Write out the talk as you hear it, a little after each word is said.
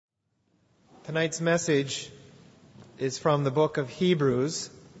Tonight's message is from the book of Hebrews,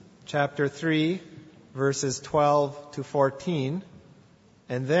 chapter 3, verses 12 to 14,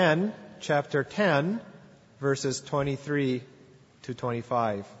 and then chapter 10, verses 23 to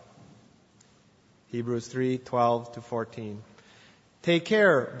 25. Hebrews 3, 12 to 14. Take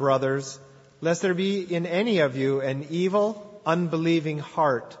care, brothers, lest there be in any of you an evil, unbelieving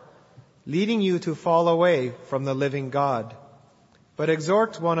heart, leading you to fall away from the living God. But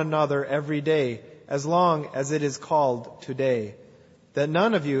exhort one another every day, as long as it is called today, that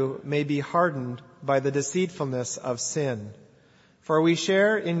none of you may be hardened by the deceitfulness of sin. For we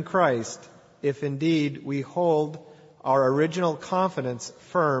share in Christ, if indeed we hold our original confidence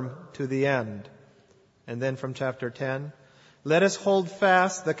firm to the end. And then from chapter 10, let us hold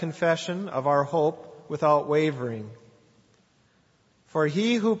fast the confession of our hope without wavering. For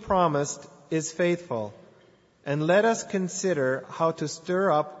he who promised is faithful. And let us consider how to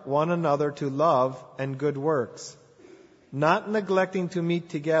stir up one another to love and good works, not neglecting to meet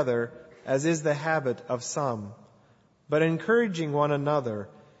together, as is the habit of some, but encouraging one another,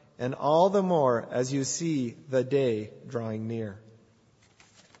 and all the more as you see the day drawing near.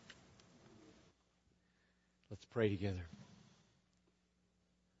 Let's pray together.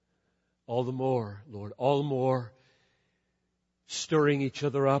 All the more, Lord, all the more, stirring each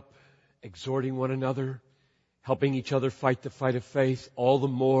other up, exhorting one another, helping each other fight the fight of faith, all the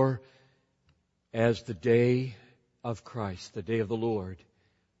more as the day of Christ, the day of the Lord,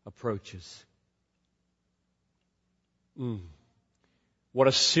 approaches. What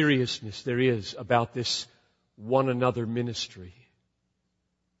a seriousness there is about this one another ministry.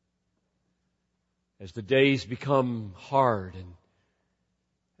 As the days become hard and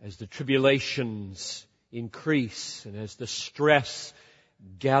as the tribulations increase and as the stress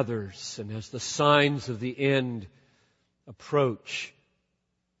gathers and as the signs of the end approach,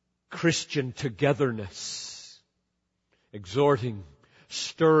 Christian togetherness, exhorting,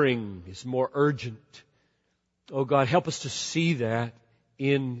 stirring is more urgent. Oh God, help us to see that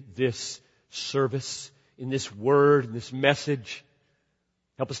in this service, in this word, in this message.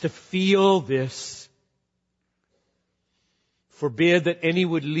 Help us to feel this. Forbid that any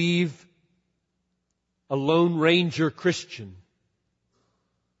would leave a Lone Ranger Christian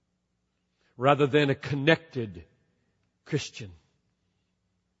rather than a connected Christian.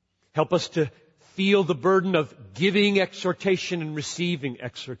 Help us to feel the burden of giving exhortation and receiving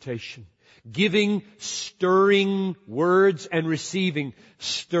exhortation. Giving stirring words and receiving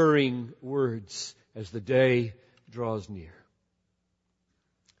stirring words as the day draws near.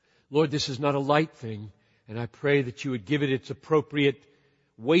 Lord, this is not a light thing, and I pray that you would give it its appropriate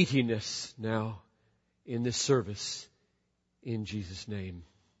weightiness now in this service. In Jesus' name.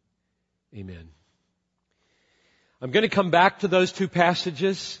 Amen. I'm going to come back to those two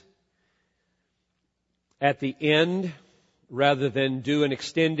passages at the end rather than do an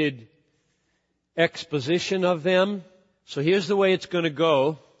extended exposition of them. So here's the way it's going to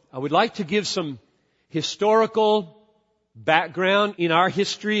go. I would like to give some historical background in our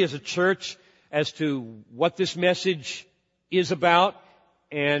history as a church as to what this message is about,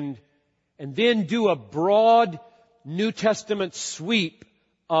 and then do a broad New Testament sweep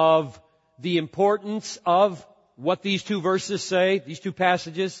of the importance of what these two verses say, these two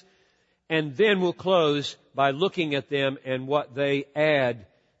passages, and then we'll close by looking at them and what they add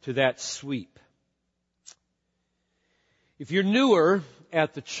to that sweep. If you're newer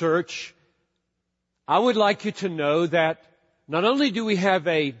at the church, I would like you to know that not only do we have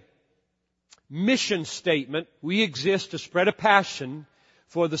a mission statement, we exist to spread a passion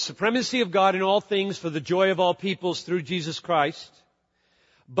for the supremacy of God in all things, for the joy of all peoples through Jesus Christ,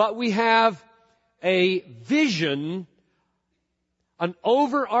 but we have a vision, an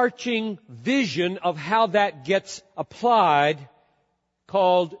overarching vision of how that gets applied,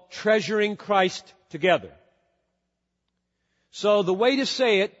 called treasuring Christ together. So the way to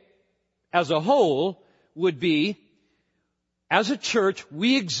say it as a whole would be, as a church,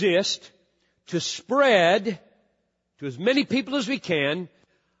 we exist to spread to as many people as we can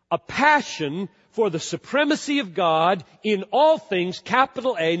a passion for the supremacy of God in all things,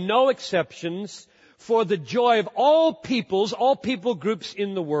 capital A, no exceptions, for the joy of all peoples, all people groups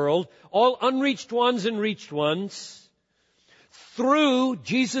in the world, all unreached ones and reached ones, through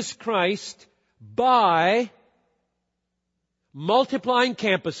Jesus Christ, by multiplying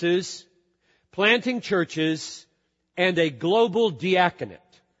campuses, planting churches, and a global diaconate.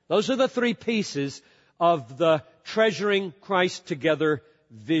 Those are the three pieces of the treasuring Christ together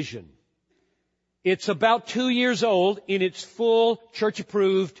vision. It's about 2 years old in its full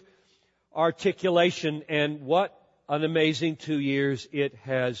church-approved articulation, and what an amazing 2 years it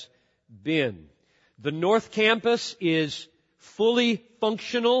has been. The North Campus is fully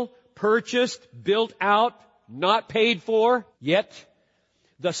functional, purchased, built out, not paid for yet.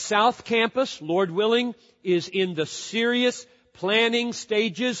 The South Campus, Lord willing, is in the serious planning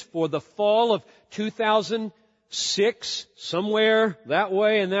stages for the fall of 2006, somewhere that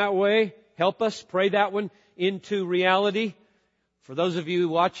way and that way. Help us pray that one into reality. For those of you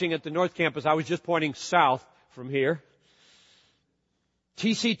watching at the North Campus, I was just pointing south from here.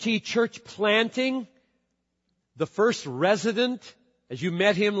 TCT Church Planting, the first resident, as you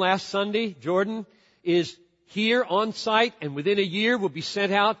met him last Sunday, Jordan, is here on site, and within a year will be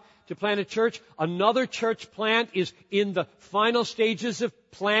sent out to plant a church. Another church plant is in the final stages of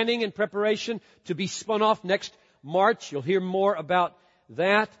planning and preparation to be spun off next March. You'll hear more about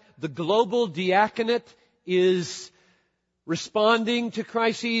that. The Global Diaconate is responding to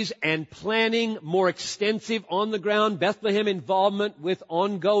crises and planning more extensive on-the-ground Bethlehem involvement with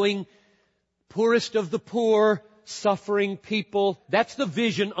ongoing poorest of the poor, suffering people. That's the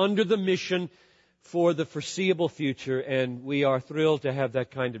vision under the mission for the foreseeable future, and we are thrilled to have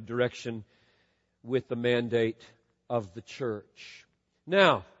that kind of direction with the mandate of the church.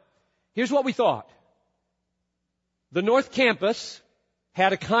 Now, here's what we thought. The North Campus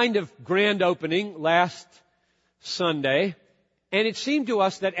had a kind of grand opening last Sunday, and it seemed to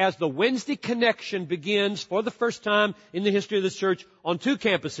us that as the Wednesday connection begins for the first time in the history of this church on two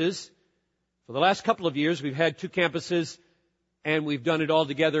campuses, for the last couple of years we've had two campuses and we've done it all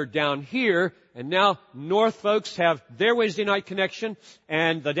together down here, and now North folks have their Wednesday night connection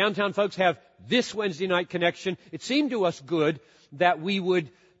and the downtown folks have this Wednesday night connection. It seemed to us good that we would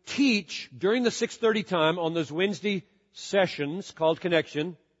teach during the 6:30 time on those Wednesday sessions called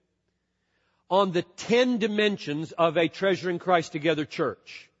Connection on the 10 dimensions of a Treasuring Christ Together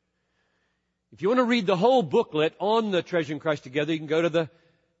church. If you want to read the whole booklet on the Treasuring Christ Together, you can go to the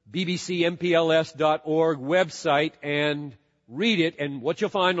bbcmpls.org website and read it. And what you'll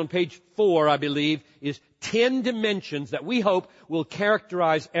find on page 4, I believe, is 10 dimensions that we hope will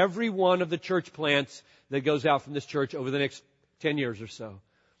characterize every one of the church plants that goes out from this church over the next 10 years or so.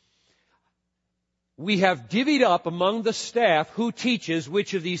 We have divvied up among the staff who teaches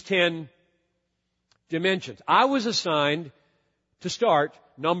which of these 10 dimensions. I was assigned to start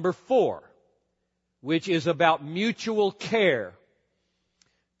number 4, which is about mutual care,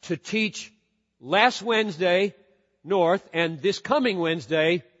 to teach last Wednesday north and this coming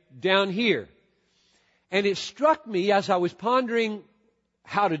Wednesday down here. And it struck me as I was pondering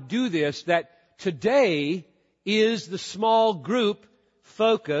how to do this that today is the small group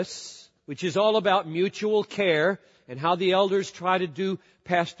focus, which is all about mutual care and how the elders try to do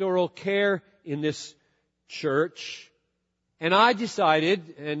pastoral care in this church. And I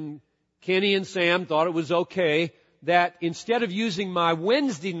decided, and Kenny and Sam thought it was okay, that instead of using my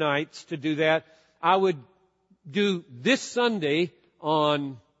Wednesday nights to do that, I would do this Sunday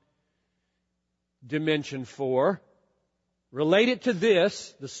on Dimension 4, relate it to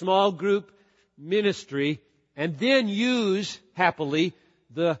this, the small group ministry, and then use, happily,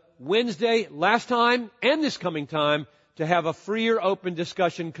 the Wednesday last time and this coming time to have a freer, open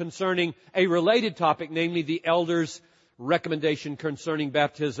discussion concerning a related topic, namely the elders' recommendation concerning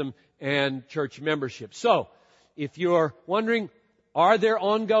baptism and church membership. So, if you're wondering, are there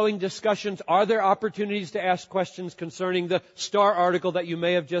ongoing discussions? Are there opportunities to ask questions concerning the Star article that you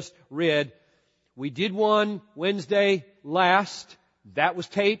may have just read? We did one Wednesday last. That was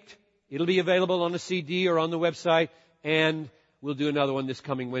taped. It'll be available on a CD or on the website. And we'll do another one this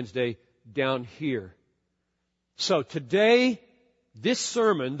coming Wednesday down here. So today, this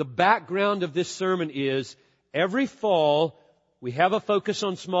sermon, the background of this sermon is every fall we have a focus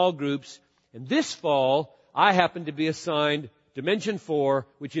on small groups. And this fall, I happen to be assigned Dimension 4,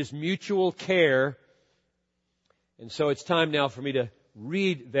 which is mutual care. And so it's time now for me to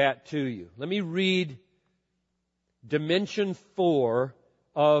read that to you. Let me read Dimension 4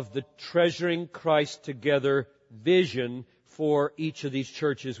 of the Treasuring Christ Together vision for each of these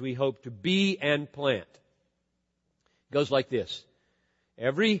churches we hope to be and plant. It goes like this.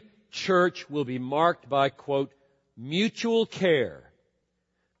 Every church will be marked by, quote, mutual care,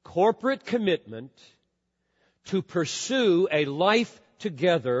 corporate commitment to pursue a life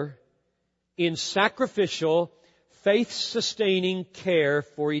together in sacrificial, faith-sustaining care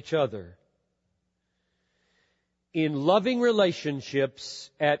for each other. In loving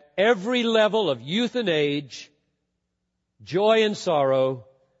relationships at every level of youth and age, joy and sorrow,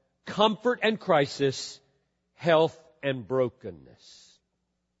 comfort and crisis, health and brokenness.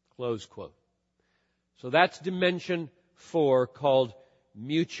 Close quote. So that's Dimension 4 called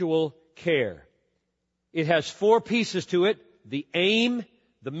mutual care. It has 4 pieces to it: the aim,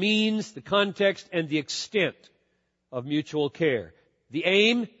 the means, the context, and the extent of mutual care. The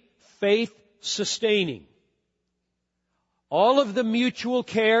aim, faith sustaining. All of the mutual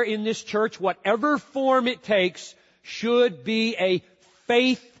care in this church, whatever form it takes, should be a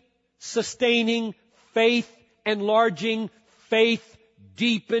faith sustaining, faith enlarging, faith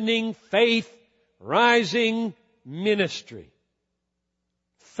deepening, faith rising ministry.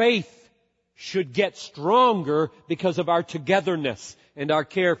 Faith should get stronger because of our togetherness and our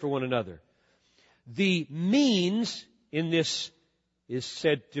care for one another. The means in this is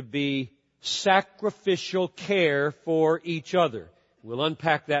said to be sacrificial care for each other. We'll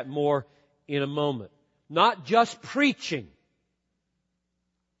unpack that more in a moment. Not just preaching.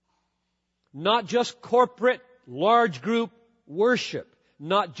 Not just corporate, large group worship.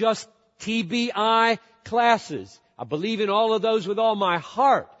 Not just TBI classes. I believe in all of those with all my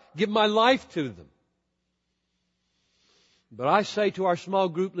heart. Give my life to them. But I say to our small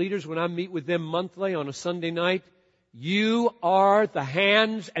group leaders when I meet with them monthly on a Sunday night, you are the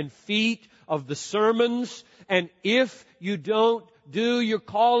hands and feet of the sermons, and if you don't do your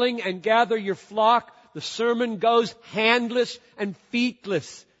calling and gather your flock, the sermon goes handless and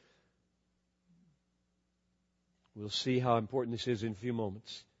feetless. We'll see how important this is in a few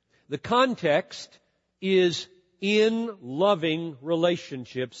moments. The context is in loving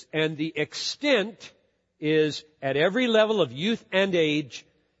relationships, and the extent is at every level of youth and age,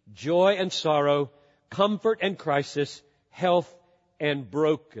 joy and sorrow, comfort and crisis, health and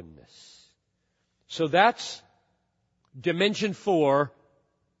brokenness. So that's dimension 4,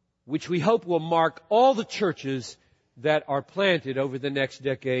 which we hope will mark all the churches that are planted over the next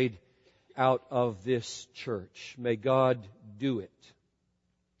decade out of this church. May God do it.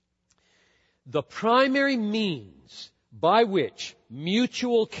 The primary means by which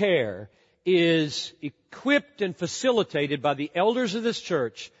mutual care is equipped and facilitated by the elders of this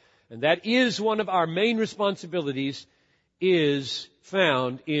church, and that is one of our main responsibilities, is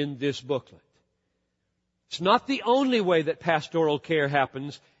found in this booklet. It's not the only way that pastoral care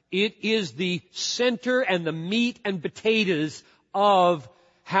happens. It is the center and the meat and potatoes of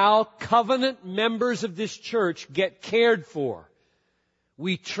how covenant members of this church get cared for.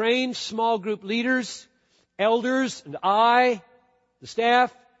 We train small group leaders, elders, and I, the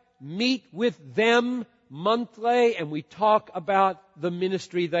staff, meet with them monthly, and we talk about the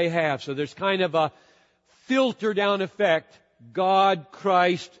ministry they have. So there's kind of a filter down effect. God,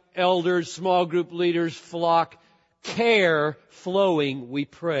 Christ, elders, small group leaders, flock, care flowing, we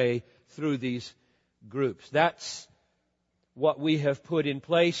pray, through these groups. That's what we have put in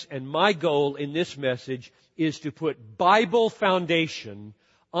place, and my goal in this message is to put Bible foundation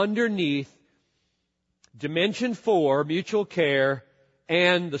underneath dimension 4, mutual care,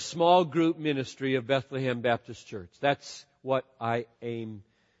 and the small group ministry of Bethlehem Baptist Church. That's what I aim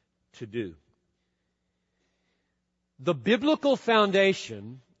to do. The biblical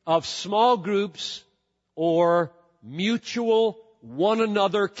foundation of small groups or mutual one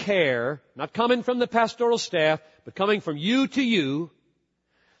another care, not coming from the pastoral staff, but coming from you to you,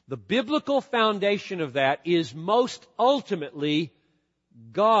 the biblical foundation of that is most ultimately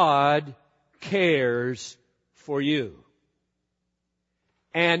God cares for you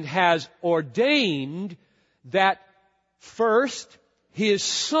and has ordained that first His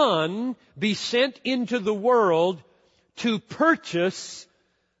Son be sent into the world to purchase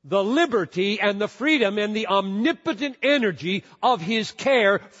the liberty and the freedom and the omnipotent energy of His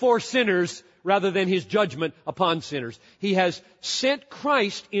care for sinners rather than His judgment upon sinners. He has sent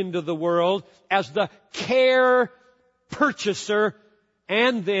Christ into the world as the care purchaser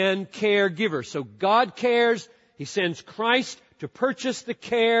and then caregiver. So God cares. He sends Christ to purchase the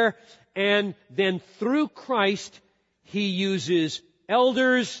care, and then through Christ He uses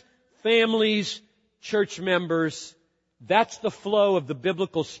elders, families, church members. That's the flow of the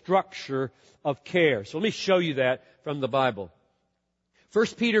biblical structure of care. So let me show you that from the Bible. 1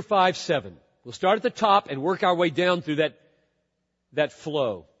 Peter 5:7. We'll start at the top and work our way down through that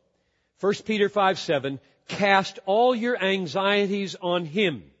flow. 1 Peter 5:7. Cast all your anxieties on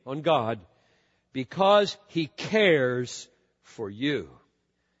Him, on God, because He cares for you.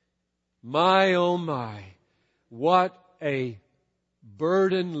 My, oh my, what a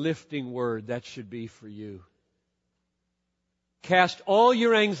burden-lifting word that should be for you. Cast all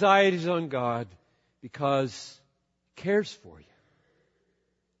your anxieties on God because He cares for you.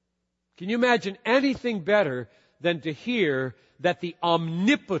 Can you imagine anything better than to hear that the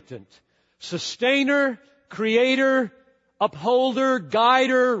omnipotent sustainer, creator, upholder,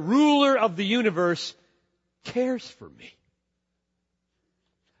 guider, ruler of the universe cares for me?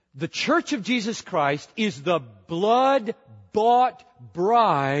 The Church of Jesus Christ is the blood bought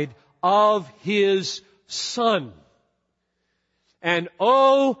bride of His Son. And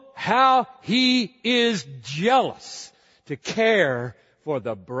oh, how He is jealous to care for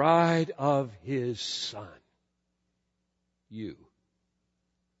the bride of His Son. You.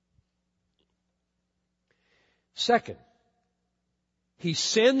 Second, He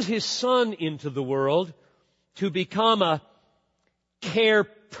sends His Son into the world to become a care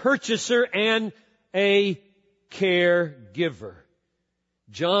purchaser and a caregiver.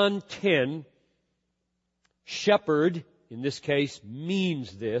 John 10, shepherd, in this case,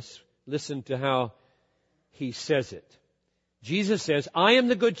 means this. Listen to how He says it. Jesus says, I am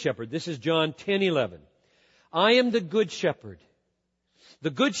the good shepherd. This is John 10:11. I am the good shepherd. The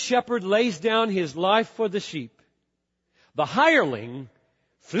good shepherd lays down his life for the sheep. The hireling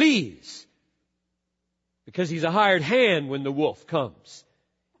flees because he's a hired hand when the wolf comes.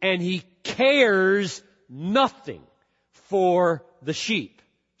 And he cares nothing for the sheep.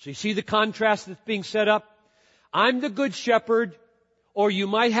 So you see the contrast that's being set up? I'm the good shepherd, or you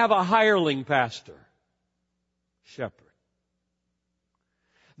might have a hireling pastor. Shepherd.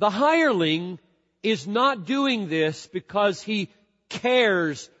 The hireling is not doing this because he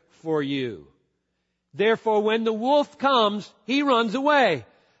cares for you. Therefore, when the wolf comes, he runs away.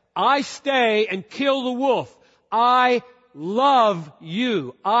 I stay and kill the wolf. I love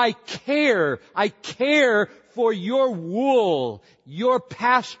you. I care. I care for your wool, your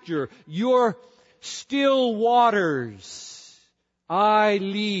pasture, your still waters. I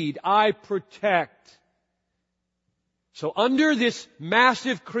lead. I protect. So under this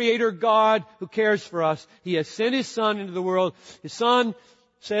massive Creator God who cares for us, He has sent His Son into the world. His Son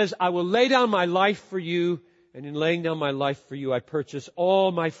says, I will lay down my life for you, and in laying down my life for you, I purchase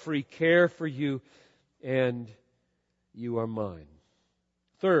all my free care for you, and you are mine.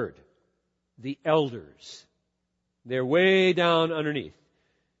 Third, the elders. They're way down underneath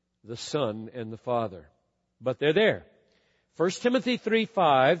the Son and the Father. But they're there. 1 Timothy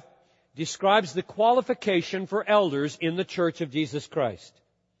 3:5 describes the qualification for elders in the Church of Jesus Christ.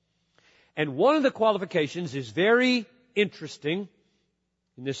 And one of the qualifications is very interesting.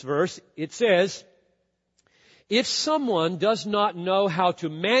 In this verse, it says, if someone does not know how to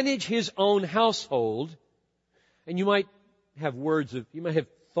manage his own household, and you might have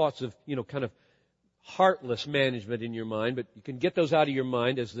thoughts of, kind of heartless management in your mind, but you can get those out of your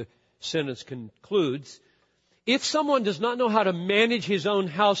mind as the sentence concludes. If someone does not know how to manage his own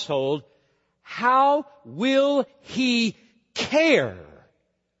household, how will he care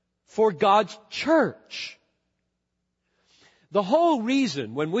for God's church? The whole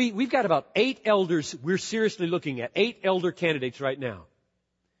reason, when we've got about 8 elders we're seriously looking at, 8 elder candidates right now.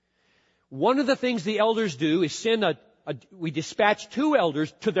 One of the things the elders do is we dispatch 2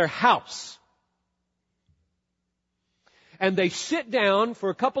 elders to their house. And they sit down for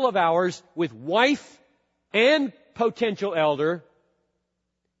a couple of hours with wife and potential elder,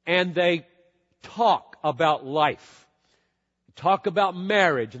 and they talk about life. They talk about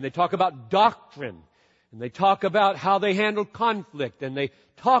marriage, and they talk about doctrine, and they talk about how they handle conflict, and they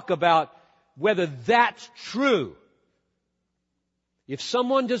talk about whether that's true. If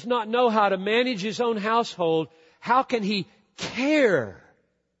someone does not know how to manage his own household, how can he care?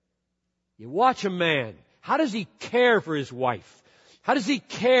 You watch a man. How does he care for his wife? How does he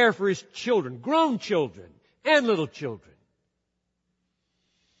care for his children, grown children and little children?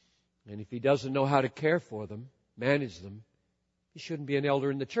 And if he doesn't know how to care for them, manage them, he shouldn't be an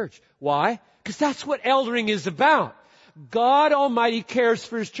elder in the church. Why? Because that's what eldering is about. God Almighty cares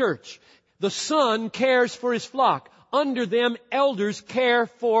for His church. The Son cares for His flock. Under them, elders care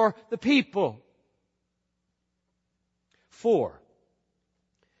for the people. 4,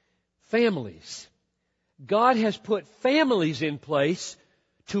 families. God has put families in place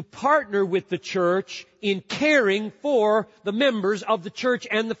to partner with the church in caring for the members of the church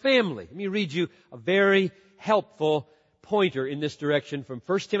and the family. Let me read you a very helpful pointer in this direction from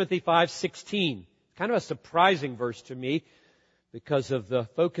 1 Timothy 5:16. Kind of a surprising verse to me because of the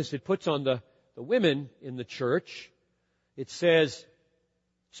focus it puts on the women in the church. It says,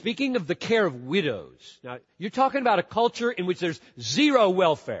 speaking of the care of widows. Now, you're talking about a culture in which there's zero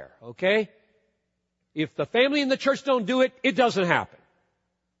welfare, okay? If the family and the church don't do it, it doesn't happen.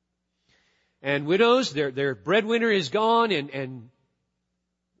 And widows, their breadwinner is gone, and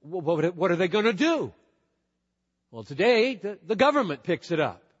what are they going to do? Well, today, the government picks it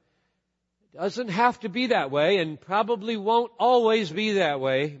up. It doesn't have to be that way, and probably won't always be that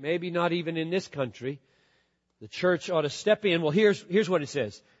way, maybe not even in this country. The church ought to step in. Well, here's what it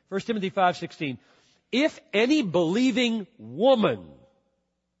says. 1 Timothy 5:16. If any believing woman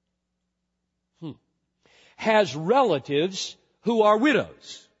has relatives who are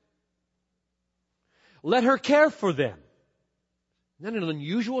widows. Let her care for them. Isn't that an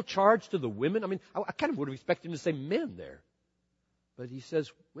unusual charge to the women? I mean, I kind of would have expected him to say men there. But he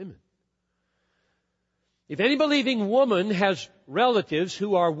says women. If any believing woman has relatives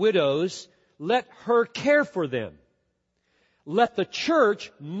who are widows, let her care for them. Let the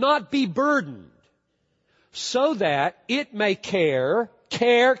church not be burdened, so that it may care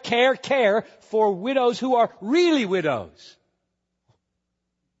for widows who are really widows.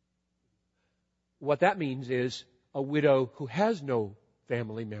 What that means is a widow who has no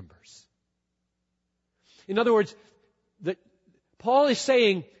family members. In other words, Paul is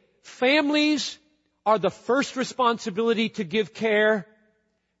saying families are the first responsibility to give care,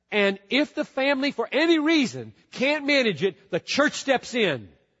 and if the family for any reason can't manage it, the church steps in,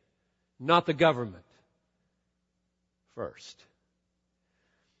 not the government first.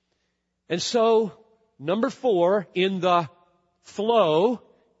 And so, number 4 in the flow,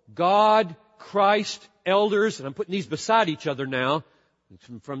 God, Christ, elders, and I'm putting these beside each other now.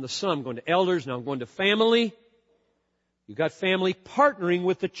 From the son, I'm going to elders, now I'm going to family. You've got family partnering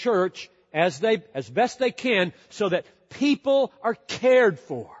with the church as best they can so that people are cared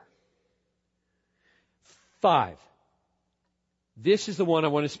for. 5. This is the one I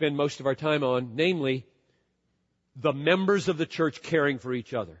want to spend most of our time on, namely, the members of the church caring for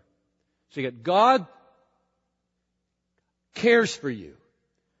each other. So you got God cares for you,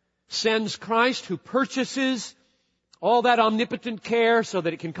 sends Christ who purchases all that omnipotent care so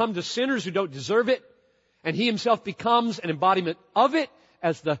that it can come to sinners who don't deserve it, and He Himself becomes an embodiment of it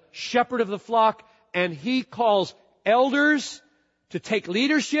as the shepherd of the flock, and He calls elders to take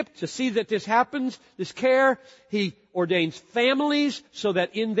leadership to see that this happens, this care. He ordains families so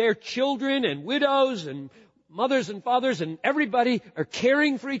that in their children and widows and mothers and fathers and everybody are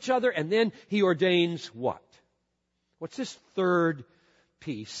caring for each other, and then He ordains what? What's this third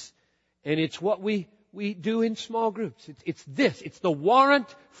piece? And it's what we do in small groups. It's this. It's the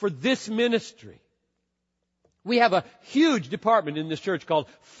warrant for this ministry. We have a huge department in this church called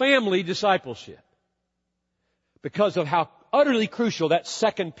family discipleship because of how utterly crucial that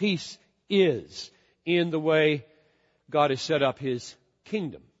second piece is in the way God has set up His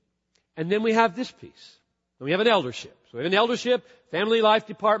kingdom. And then we have this piece. And we have an eldership. So we have an eldership, family life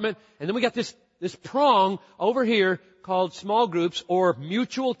department, and then we got this prong over here called small groups or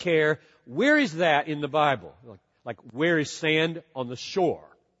mutual care. Where is that in the Bible? Like where is sand on the shore?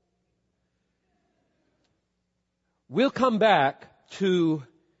 We'll come back to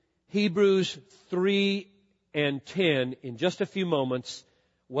Hebrews 3 and 10 in just a few moments.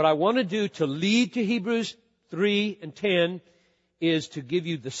 What I want to do to lead to Hebrews 3 and 10 is to give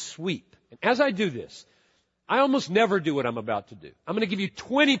you the sweep. And as I do this, I almost never do what I'm about to do. I'm going to give you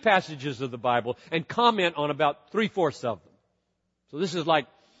 20 passages of the Bible and comment on about 3/4 of them. So this is like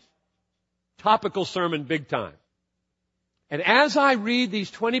topical sermon big time. And as I read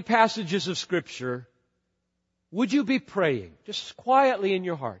these 20 passages of Scripture, would you be praying, just quietly in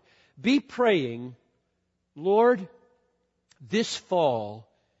your heart, be praying, Lord, this fall,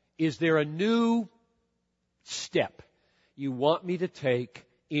 is there a new step you want me to take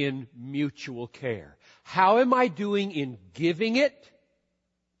in mutual care? How am I doing in giving it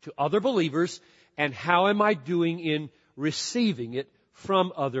to other believers, and how am I doing in receiving it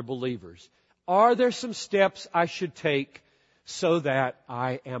from other believers? Are there some steps I should take so that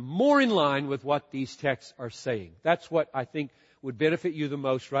I am more in line with what these texts are saying? That's what I think would benefit you the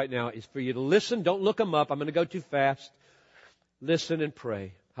most right now, is for you to listen. Don't look them up. I'm going to go too fast. Listen and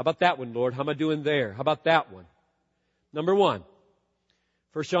pray. How about that one, Lord? How am I doing there? How about that one? Number 1,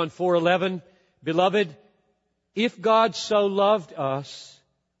 1 John 4:11, Beloved, if God so loved us,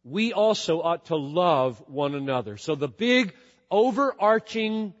 we also ought to love one another. So the big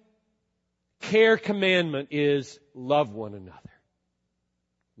overarching care commandment is love one another.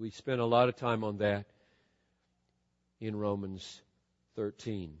 We spent a lot of time on that in Romans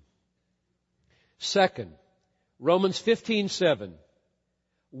 13. Second, Romans 15:7.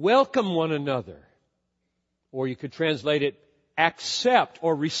 Welcome one another. Or you could translate it, accept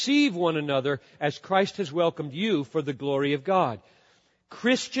or receive one another as Christ has welcomed you for the glory of God.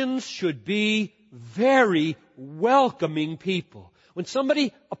 Christians should be very welcoming people. When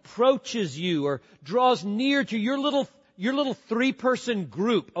somebody approaches you or draws near to your little 3-person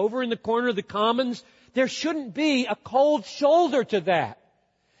group over in the corner of the commons, there shouldn't be a cold shoulder to that.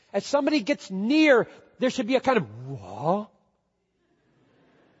 As somebody gets near, there should be a kind of, whoa.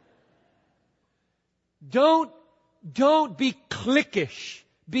 Don't be cliquish.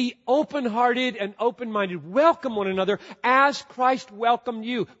 Be open-hearted and open-minded. Welcome one another as Christ welcomed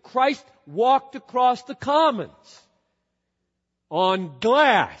you. Christ walked across the commons on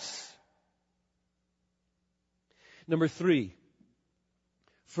glass. Number 3,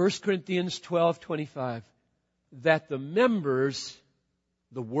 1 Corinthians 12:25, that the members,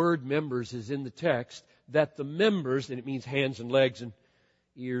 the word members is in the text, that the members, and it means hands and legs and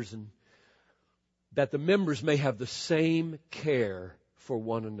ears, and that the members may have the same care for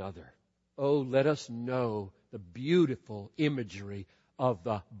one another. Oh, let us know the beautiful imagery of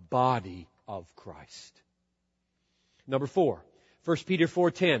the body of Christ. Number 4, 1 Peter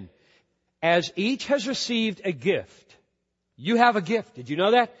 4:10, as each has received a gift. You have a gift. Did you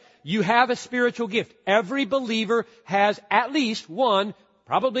know that? You have a spiritual gift. Every believer has at least one,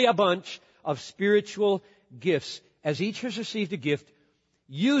 probably a bunch, of spiritual gifts. As each has received a gift,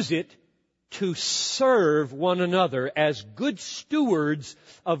 use it to serve one another as good stewards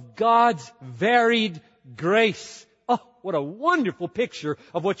of God's varied grace. Oh, what a wonderful picture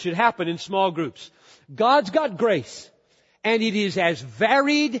of what should happen in small groups. God's got grace, and it is as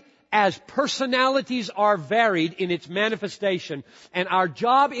varied as personalities are varied in its manifestation. And our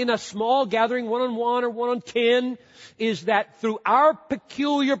job in a small gathering, 1-on-1 or 1-on-10, is that through our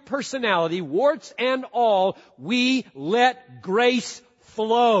peculiar personality, warts and all, we let grace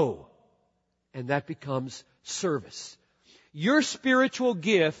flow. And that becomes service. Your spiritual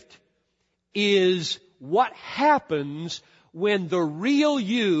gift is what happens when the real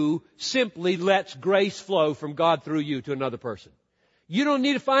you simply lets grace flow from God through you to another person. You don't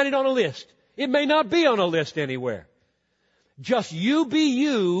need to find it on a list. It may not be on a list anywhere. Just you be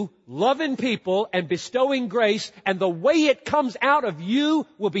you, loving people and bestowing grace, and the way it comes out of you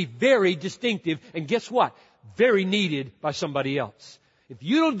will be very distinctive. And guess what? Very needed by somebody else. If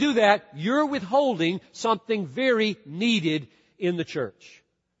you don't do that, you're withholding something very needed in the church.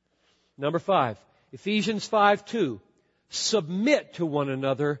 Number 5, Ephesians 5:2. Submit to one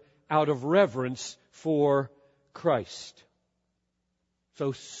another out of reverence for Christ.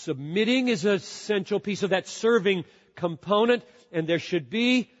 So submitting is an essential piece of that serving component, and there should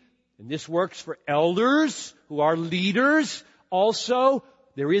be, and this works for elders who are leaders also,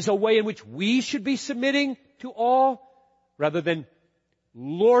 there is a way in which we should be submitting to all rather than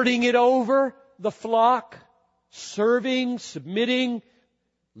lording it over the flock. Serving, submitting,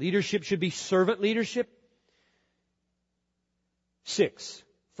 leadership should be servant leadership. 6,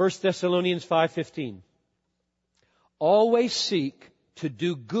 1 Thessalonians 5:15. Always seek to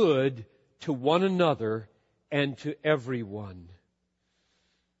do good to one another and to everyone.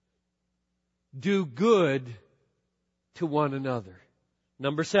 Do good to one another.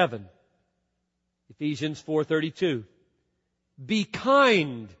 Number 7, Ephesians 4:32. Be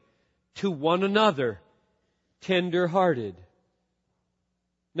kind to one another, tender-hearted.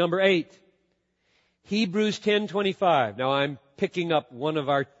 Number 8, Hebrews 10:25. Now I'm picking up one of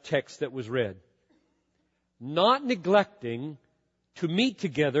our texts that was read. Not neglecting to meet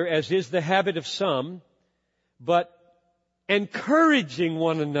together, as is the habit of some, but encouraging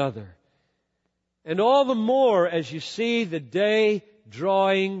one another. And all the more as you see the day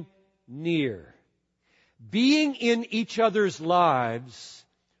drawing near. Being in each other's lives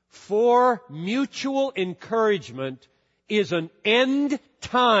for mutual encouragement is an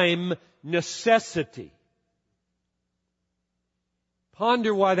end-time necessity.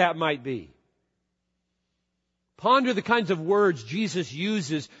 Ponder why that might be. Ponder the kinds of words Jesus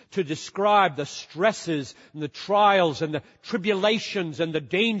uses to describe the stresses and the trials and the tribulations and the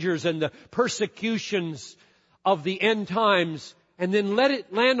dangers and the persecutions of the end times, and then let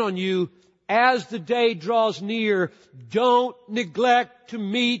it land on you as the day draws near. Don't neglect to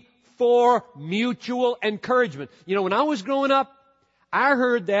meet for mutual encouragement. You know, when I was growing up, I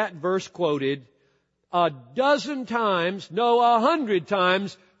heard that verse quoted 12 times, 100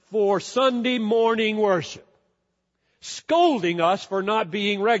 times for Sunday morning worship, scolding us for not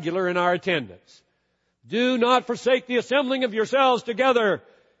being regular in our attendance. Do not forsake the assembling of yourselves together.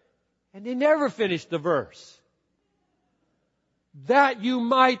 And they never finished the verse. That you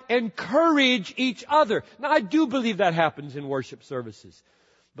might encourage each other. Now, I do believe that happens in worship services.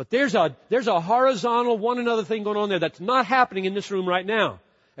 But there's a horizontal one another thing going on there that's not happening in this room right now,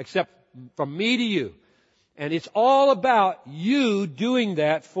 except from me to you. And it's all about you doing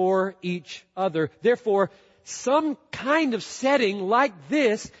that for each other. Therefore, some kind of setting like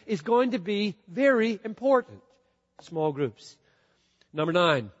this is going to be very important. Small groups. Number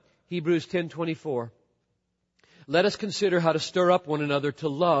 9, Hebrews 10:24. Let us consider how to stir up one another to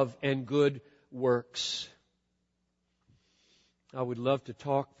love and good works. I would love to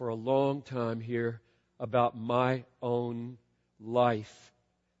talk for a long time here about my own life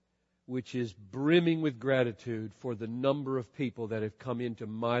which is brimming with gratitude for the number of people that have come into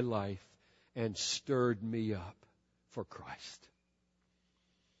my life and stirred me up for Christ.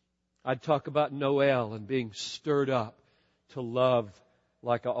 I'd talk about Noel and being stirred up to love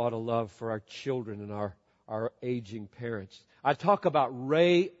like I ought to love for our children and our aging parents. I talk about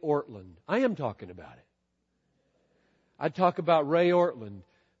Ray Ortland. I am talking about it. I talk about Ray Ortland,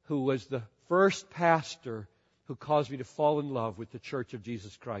 who was the first pastor who caused me to fall in love with the Church of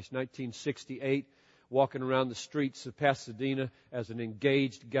Jesus Christ. 1968, walking around the streets of Pasadena as an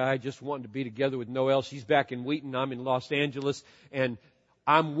engaged guy, just wanting to be together with Noel. She's back in Wheaton. I'm in Los Angeles. And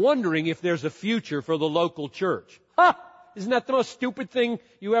I'm wondering if there's a future for the local church. Ha! Isn't that the most stupid thing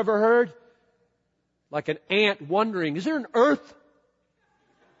you ever heard? Like an ant wondering, is there an earth?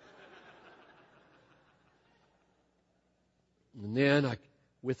 And then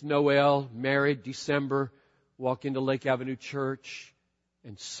with Noel, married, December, walk into Lake Avenue Church,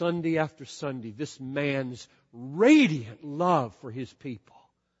 and Sunday after Sunday, this man's radiant love for his people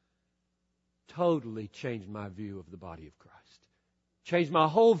totally changed my view of the body of Christ. Changed my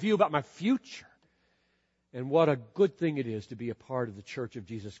whole view about my future. And what a good thing it is to be a part of the Church of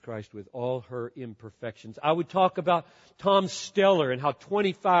Jesus Christ with all her imperfections. I would talk about Tom Steller and how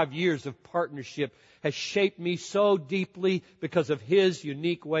 25 years of partnership has shaped me so deeply because of his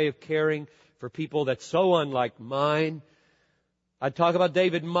unique way of caring for people that's so unlike mine. I'd talk about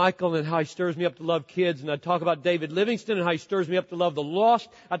David Michael and how he stirs me up to love kids. And I'd talk about David Livingston and how he stirs me up to love the lost.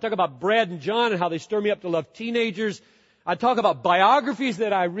 I'd talk about Brad and John and how they stir me up to love teenagers. I talk about biographies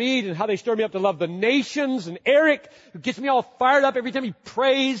that I read and how they stir me up to love the nations, and Eric, who gets me all fired up every time he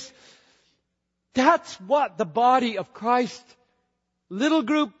prays. That's what the body of Christ, little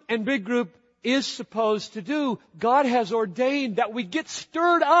group and big group, is supposed to do. God has ordained that we get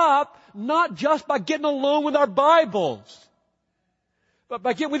stirred up not just by getting alone with our Bibles, but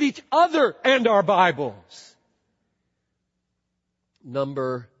by getting with each other and our Bibles.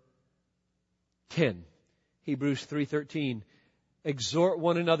 Number 10. Hebrews 3:13, exhort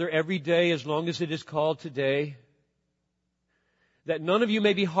one another every day as long as it is called today, that none of you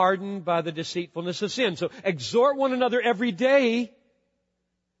may be hardened by the deceitfulness of sin. So exhort one another every day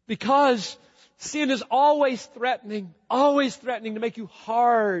because sin is always threatening to make you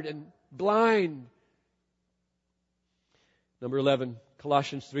hard and blind. Number 11,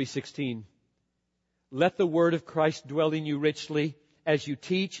 Colossians 3:16, let the word of Christ dwell in you richly, as you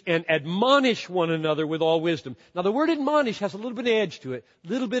teach and admonish one another with all wisdom. Now the word admonish has a little bit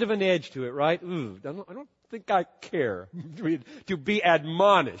of an edge to it, right? I don't think I care to be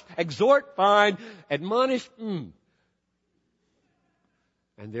admonished. Exhort, fine. Admonish, And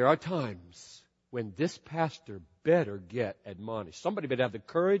there are times when this pastor better get admonished. Somebody better have the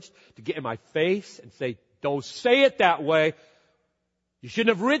courage to get in my face and say, don't say it that way. You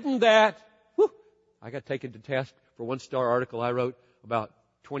shouldn't have written that. Whew. I got taken to task for one star article I wrote about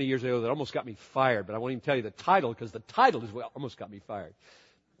 20 years ago that almost got me fired, but I won't even tell you the title because the title is what almost got me fired.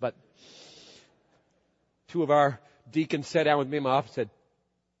 But two of our deacons sat down with me in my office and said,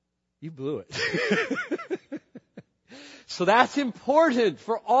 you blew it. So that's important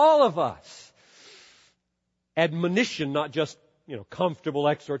for all of us. Admonition, not just, comfortable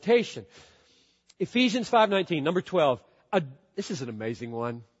exhortation. Ephesians 5:19, number 12. This is an amazing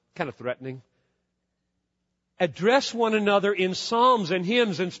one, kind of threatening. Address one another in psalms and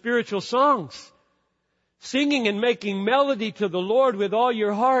hymns and spiritual songs, singing and making melody to the Lord with all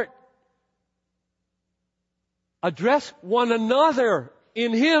your heart. Address one another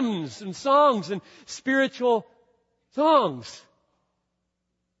in hymns and songs and spiritual songs.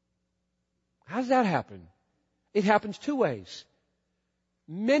 How does that happen? It happens two ways.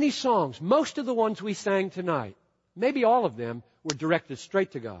 Many songs, most of the ones we sang tonight, maybe all of them, were directed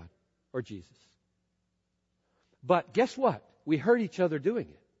straight to God or Jesus. But guess what? We heard each other doing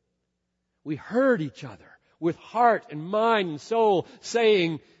it. We heard each other with heart and mind and soul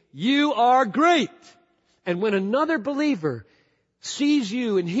saying, you are great. And when another believer sees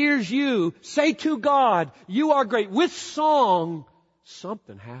you and hears you say to God, you are great, with song,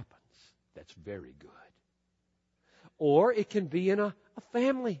 something happens that's very good. Or it can be in a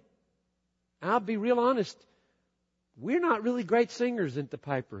family. I'll be real honest. We're not really great singers in the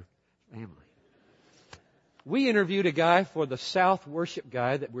Piper family. We interviewed a guy for the South Worship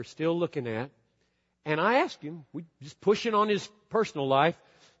Guide that we're still looking at. And I asked him, we just pushing on his personal life.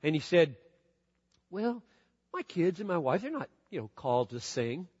 And he said, well, my kids and my wife, they're not, called to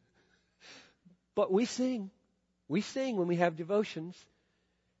sing. But we sing. We sing when we have devotions.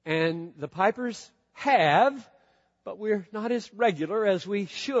 And the Pipers have, but we're not as regular as we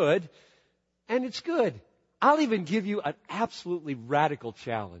should. And it's good. I'll even give you an absolutely radical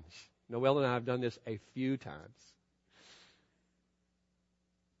challenge. Noelle and I have done this a few times.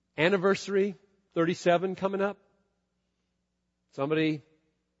 Anniversary 37 coming up. Somebody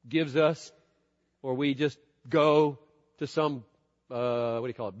gives us, or we just go to some,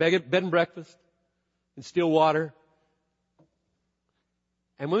 bed and breakfast in Stillwater.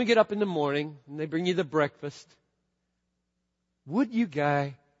 And when we get up in the morning and they bring you the breakfast, would you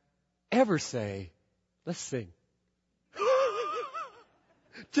guy ever say, let's sing?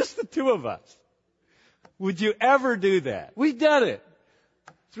 Just the two of us. Would you ever do that? We've done it.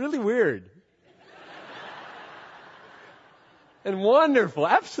 It's really weird. And wonderful.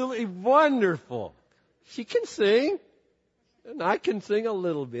 Absolutely wonderful. She can sing. And I can sing a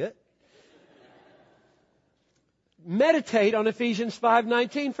little bit. Meditate on Ephesians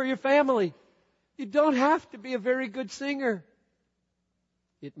 5:19 for your family. You don't have to be a very good singer.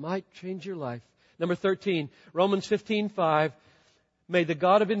 It might change your life. Number 13, Romans 15:5. May the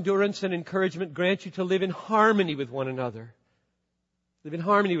God of endurance and encouragement grant you to live in harmony with one another. Live in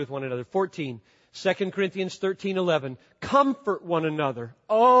harmony with one another. 14, 2 Corinthians 13:11. Comfort one another.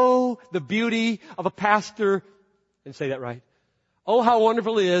 Oh, the beauty of a pastor. And say that right. Oh, how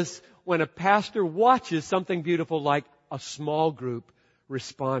wonderful it is when a pastor watches something beautiful like a small group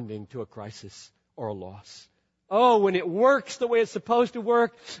responding to a crisis or a loss. Oh, when it works the way it's supposed to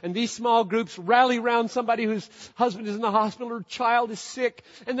work, and these small groups rally around somebody whose husband is in the hospital or child is sick,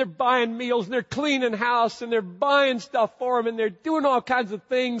 and they're buying meals, and they're cleaning house, and they're buying stuff for them, and they're doing all kinds of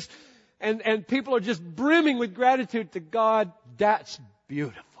things, and people are just brimming with gratitude to God. That's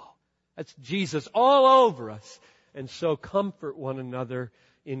beautiful. That's Jesus all over us. And so comfort one another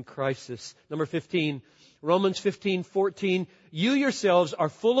in crisis. Number 15, Romans 15:14. You yourselves are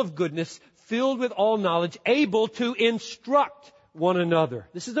full of goodness, filled with all knowledge, able to instruct one another.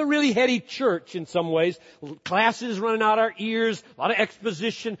 This is a really heady church in some ways. Classes running out our ears, a lot of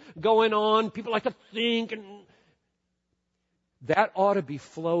exposition going on. People like to think, and that ought to be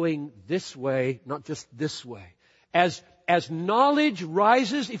flowing this way, not just this way. As knowledge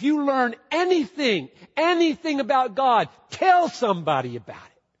rises, if you learn anything about God, tell somebody about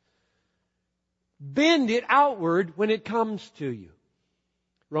it. Bend it outward when it comes to you.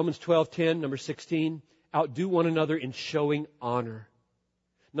 Romans 12:10, number 16, outdo one another in showing honor.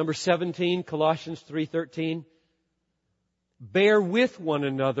 Number 17, Colossians 3:13, bear with one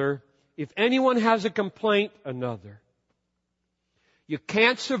another if anyone has a complaint another. You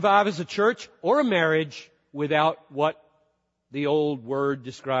can't survive as a church or a marriage without what the old word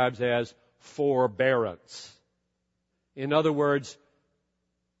describes as forbearance. In other words,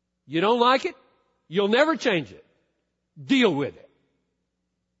 you don't like it, you'll never change it. Deal with it.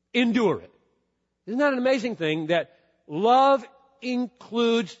 Endure it. Isn't that an amazing thing that love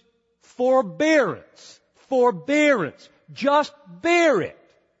includes forbearance? Forbearance. Just bear it.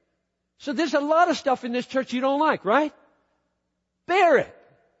 So there's a lot of stuff in this church you don't like, right? Bear it.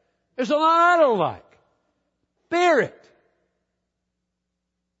 There's a lot I don't like. Bear it.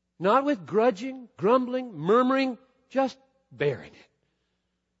 Not with grudging, grumbling, murmuring, just bearing it.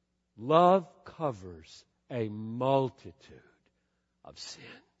 Love covers a multitude of sins.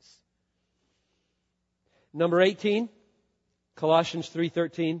 Number 18, Colossians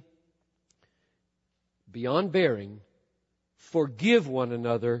 3:13. Beyond bearing, forgive one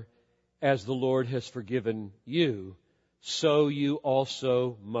another as the Lord has forgiven you, so you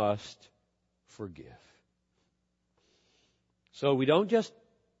also must forgive. So we don't just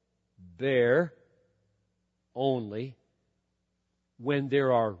bear only. When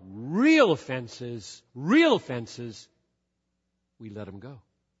there are real offenses, we let them go.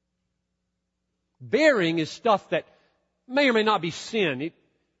 Bearing is stuff that may or may not be sin.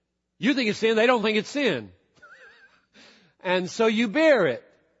 You think it's sin, they don't think it's sin. And so you bear it.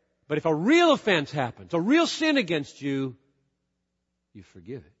 But if a real offense happens, a real sin against you, you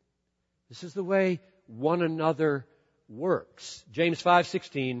forgive it. This is the way one another works. James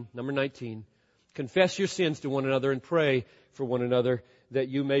 5:16, number 19. Confess your sins to one another and pray for one another that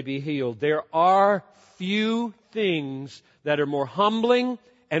you may be healed. There are few things that are more humbling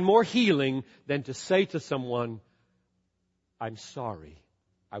and more healing than to say to someone, I'm sorry,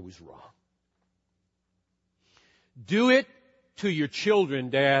 I was wrong. Do it to your children,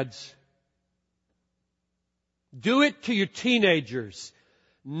 dads. Do it to your teenagers.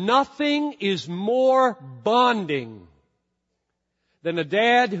 Nothing is more bonding than a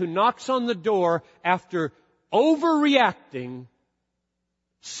dad who knocks on the door after overreacting,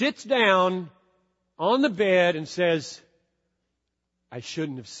 sits down on the bed and says, I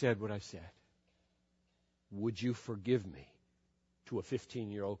shouldn't have said what I said. Would you forgive me? To a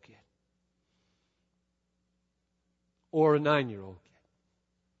 15-year-old kid. Or a 9-year-old kid.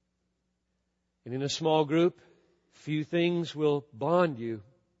 And in a small group, few things will bond you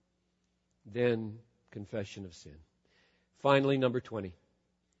than confession of sin. Finally, number 20.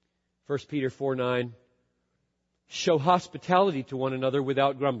 1 Peter 4:9. Show hospitality to one another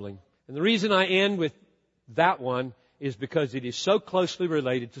without grumbling. And the reason I end with that one is because it is so closely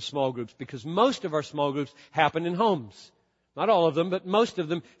related to small groups. Because most of our small groups happen in homes. Not all of them, but most of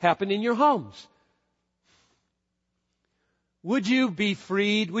them happen in your homes. Would you be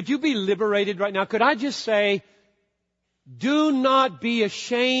freed? Would you be liberated right now? Could I just say, do not be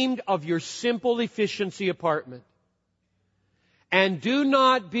ashamed of your simple efficiency apartment. And do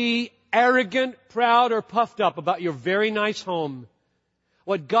not be arrogant, proud, or puffed up about your very nice home.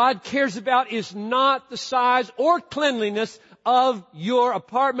 What God cares about is not the size or cleanliness of your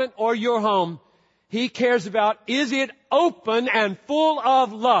apartment or your home. He cares about, is it open and full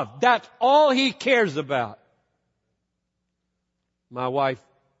of love? That's all He cares about. My wife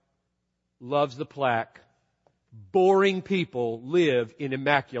loves the plaque, boring people live in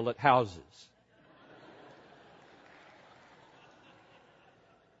immaculate houses.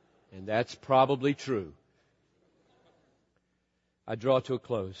 And that's probably true. I draw to a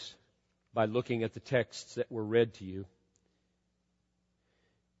close by looking at the texts that were read to you.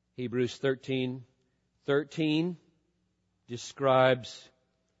 Hebrews 13:13 describes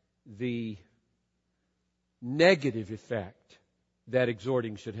the negative effect that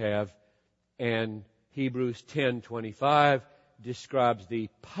exhorting should have, and Hebrews 10:25 describes the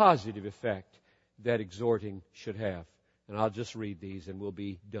positive effect that exhorting should have. And I'll just read these and we'll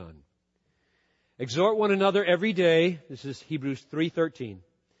be done. Exhort one another every day. This is Hebrews 3:13.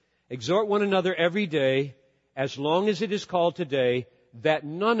 Exhort one another every day, as long as it is called today, that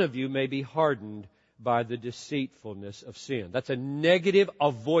none of you may be hardened by the deceitfulness of sin. That's a negative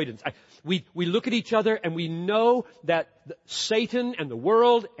avoidance. We look at each other and we know that Satan and the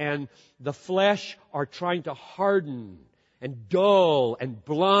world and the flesh are trying to harden and dull and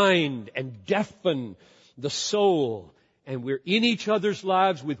blind and deafen the soul. And we're in each other's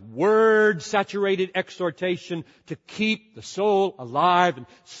lives with word-saturated exhortation to keep the soul alive and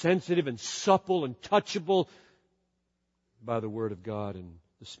sensitive and supple and touchable by the Word of God and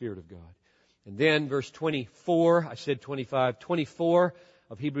the Spirit of God. And then verse 24, I said 25, 24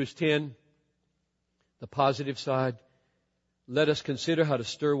 of Hebrews 10, the positive side. Let us consider how to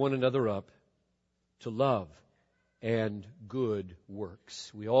stir one another up to love and good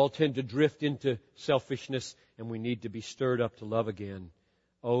works. We all tend to drift into selfishness, and we need to be stirred up to love again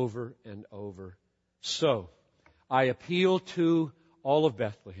over and over. So, I appeal to all of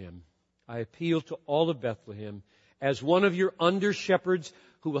Bethlehem. I appeal to all of Bethlehem as one of your under-shepherds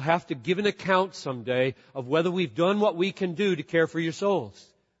who will have to give an account someday of whether we've done what we can do to care for your souls.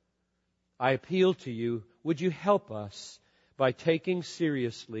 I appeal to you, would you help us by taking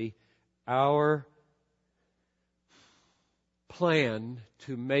seriously our plan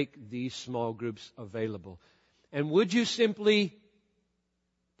to make these small groups available? And would you simply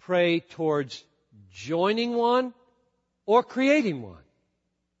pray towards joining one or creating one?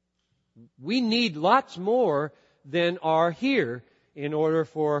 We need lots more than are here in order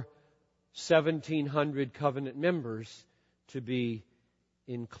for 1,700 covenant members to be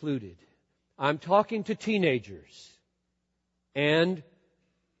included. I'm talking to teenagers and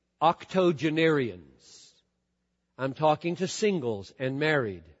octogenarians. I'm talking to singles and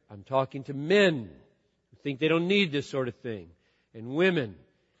married. I'm talking to men who think they don't need this sort of thing, and women.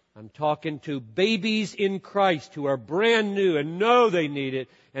 I'm talking to babies in Christ who are brand new and know they need it.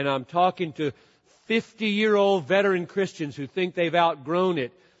 And I'm talking to 50-year-old veteran Christians who think they've outgrown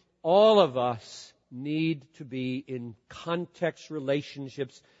it. All of us need to be in context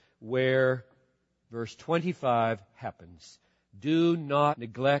relationships where verse 25 happens. Do not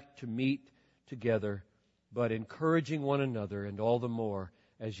neglect to meet together, but encouraging one another, and all the more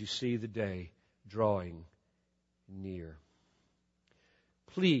as you see the day drawing near.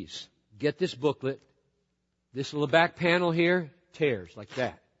 Please get this booklet. This little back panel here tears like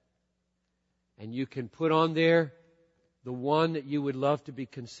that. And you can put on there the one that you would love to be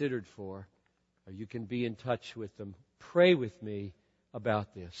considered for, or you can be in touch with them. Pray with me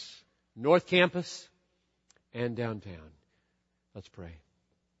about this. North Campus and downtown. Let's pray.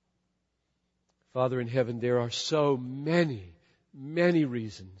 Father in heaven, there are so many, many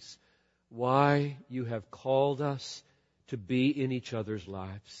reasons why you have called us to be in each other's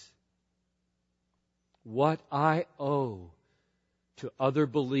lives. What I owe to other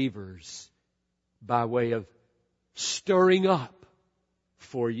believers by way of stirring up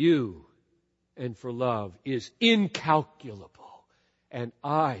for you and for love is incalculable. And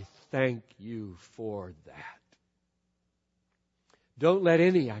I thank you for that. Don't let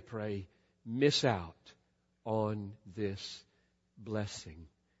any, I pray, miss out on this blessing.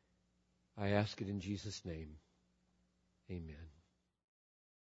 I ask it in Jesus' name. Amen.